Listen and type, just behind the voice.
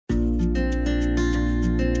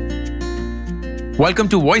Welcome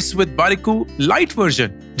to voice with Warikoo light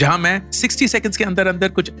version, जहां मैं 60 seconds के अंदर अंदर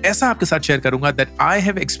कुछ ऐसा आपके साथ शेयर करूंगा that I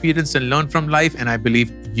have experienced and learn from life and I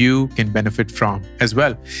believe you can benefit from as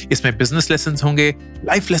well. इसमें बिजनेस लेसन्स होंगे,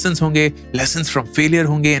 लाइफ लेसन्स होंगे, लेसन्स फ्रॉम फेलियर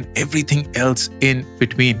होंगे and everything else in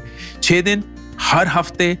between. 6 दिन हर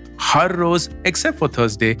हफ्ते, हर रोज एक्सेप्ट फॉर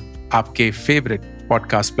थर्सडे आपके favourite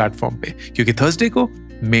podcast platform पे, क्योंकि Thursday को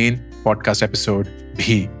मेन पॉडकास्ट एपिसोड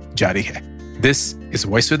भी जारी है। This is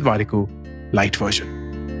voice with Warikoo Lite version.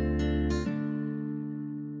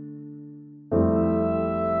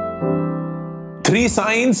 3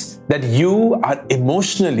 signs that you are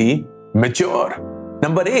emotionally mature.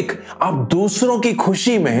 Number 1, आप दूसरों की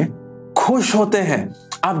खुशी में खुश होते हैं,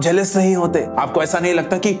 आप जेलस नहीं होते। आपको ऐसा नहीं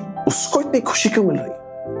लगता कि उसको इतनी खुशी क्यों मिल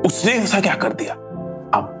रही, उसने ऐसा क्या कर दिया।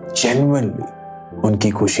 आप जेन्युइनली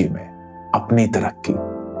उनकी खुशी में अपनी तरक्की,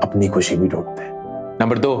 अपनी खुशी भी ढूंढते हैं।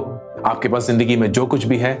 नंबर 2, आपके पास जिंदगी में जो कुछ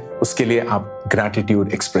भी है उसके लिए आप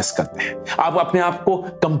ग्रैटिट्यूड एक्सप्रेस करते हैं। आप अपने आप को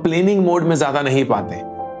कंप्लेनिंग मोड में ज्यादा नहीं पाते,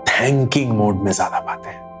 थैंकिंग मोड में ज्यादा पाते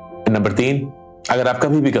हैं। नंबर 3, अगर आप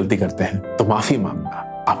कभी भी गलती करते हैं तो माफी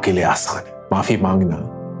मांगना आपके लिए आसान है, माफी मांगना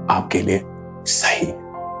आपके लिए सही है।